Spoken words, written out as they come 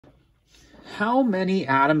how many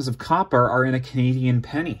atoms of copper are in a Canadian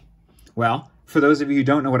penny? Well, for those of you who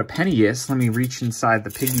don't know what a penny is, let me reach inside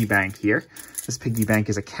the piggy bank here. This piggy bank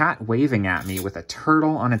is a cat waving at me with a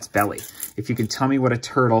turtle on its belly. If you can tell me what a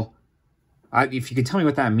turtle, if you can tell me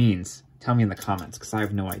what that means, tell me in the comments, because I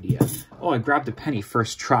have no idea. Oh, I grabbed a penny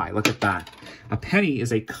first try. Look at that. A penny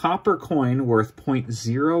is a copper coin worth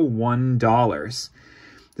 $0.01.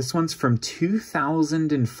 This one's from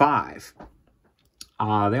 2005.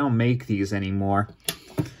 They don't make these anymore.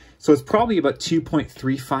 So it's probably about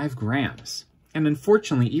 2.35 grams. And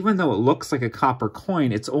unfortunately, even though it looks like a copper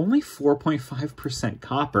coin, it's only 4.5%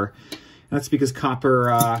 copper. And that's because copper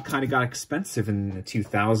kind of got expensive in the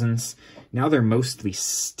 2000s. Now they're mostly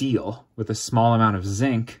steel with a small amount of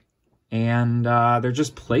zinc. And they're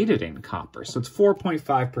just plated in copper. So it's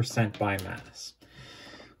 4.5% by mass.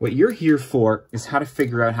 What you're here for is how to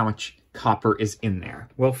figure out how much copper is in there.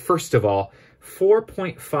 Well, first of all,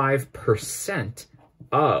 4.5%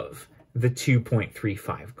 of the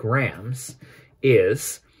 2.35 grams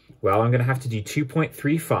is, well, I'm going to have to do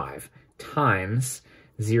 2.35 times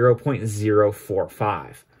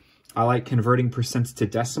 0.045. I like converting percents to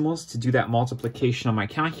decimals to do that multiplication on my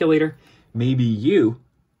calculator. Maybe you,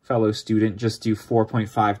 fellow student, just do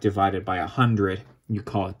 4.5 divided by 100. You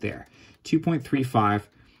call it there. 2.35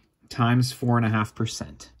 times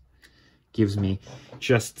 4.5% gives me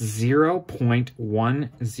just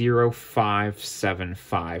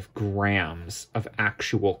 0.10575 grams of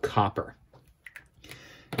actual copper.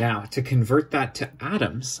 Now, to convert that to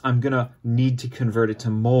atoms, I'm going to need to convert it to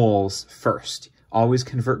moles first. Always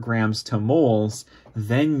convert grams to moles,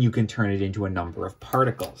 then you can turn it into a number of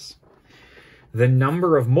particles. The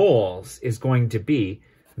number of moles is going to be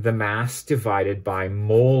the mass divided by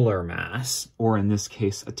molar mass, or in this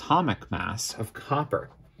case, atomic mass of copper.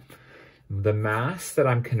 The mass that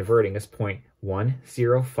I'm converting is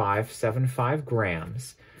 0.10575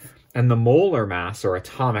 grams, and the molar mass, or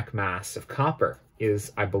atomic mass of copper,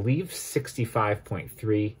 is, I believe,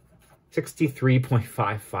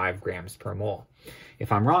 63.55 grams per mole.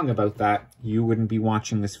 If I'm wrong about that, you wouldn't be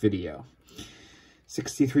watching this video.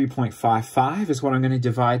 63.55 is what I'm going to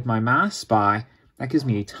divide my mass by. That gives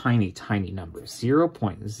me a tiny, tiny number,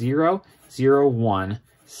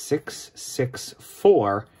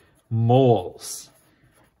 0.001664 moles.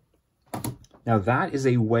 Now that is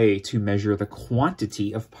a way to measure the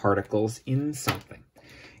quantity of particles in something.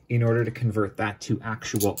 In order to convert that to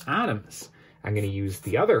actual atoms, I'm going to use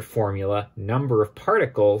the other formula. Number of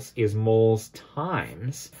particles is moles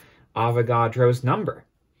times Avogadro's number.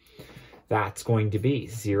 That's going to be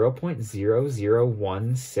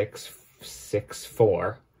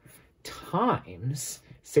 0.001664 times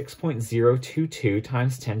 6.022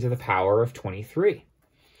 times 10 to the power of 23.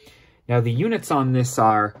 Now the units on this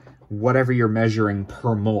are whatever you're measuring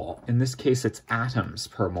per mole. In this case, it's atoms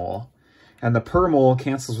per mole. And the per mole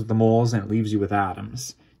cancels with the moles and it leaves you with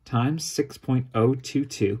atoms. Times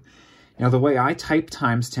 6.022. Now the way I type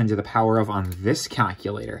times 10 to the power of on this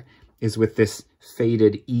calculator is with this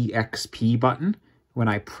faded EXP button. When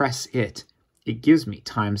I press it, it gives me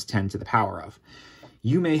times 10 to the power of.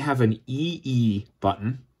 You may have an EE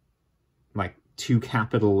button, like 2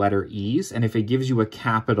 capital letter E's, and if it gives you a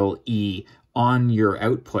capital E on your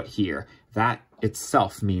output here, that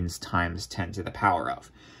itself means times 10 to the power of.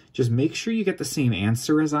 Just make sure you get the same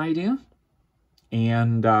answer as I do,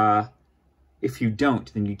 and if you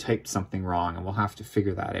don't, then you typed something wrong, and we'll have to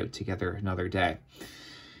figure that out together another day.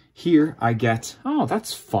 Here I get, oh,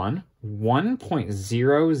 that's fun,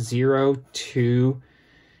 1.002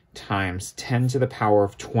 times 10 to the power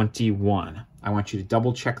of 21. I want you to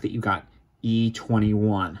double check that you got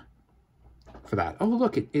E21 for that. Oh,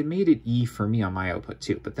 look, it made it E for me on my output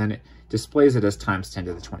too, but then it displays it as times 10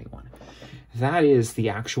 to the 21. That is the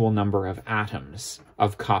actual number of atoms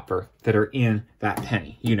of copper that are in that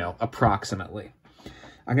penny, you know, approximately.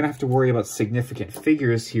 I'm going to have to worry about significant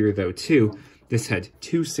figures here, though, too. This had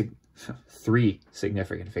three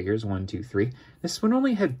significant figures, 1, 2, 3. This one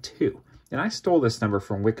only had 2, and I stole this number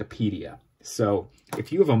from Wikipedia. So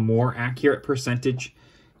if you have a more accurate percentage,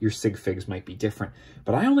 your sig figs might be different.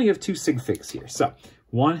 But I only have 2 sig figs here. So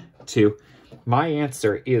 1, 2. My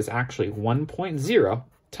answer is actually 1.0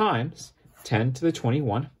 times 10 to the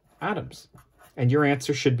 21 atoms. And your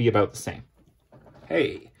answer should be about the same.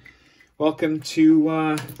 Hey, welcome to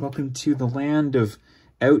the land of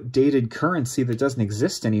outdated currency that doesn't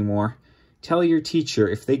exist anymore. Tell your teacher,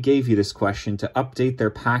 if they gave you this question, to update their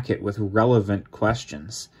packet with relevant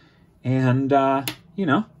questions. And, you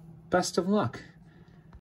know, best of luck.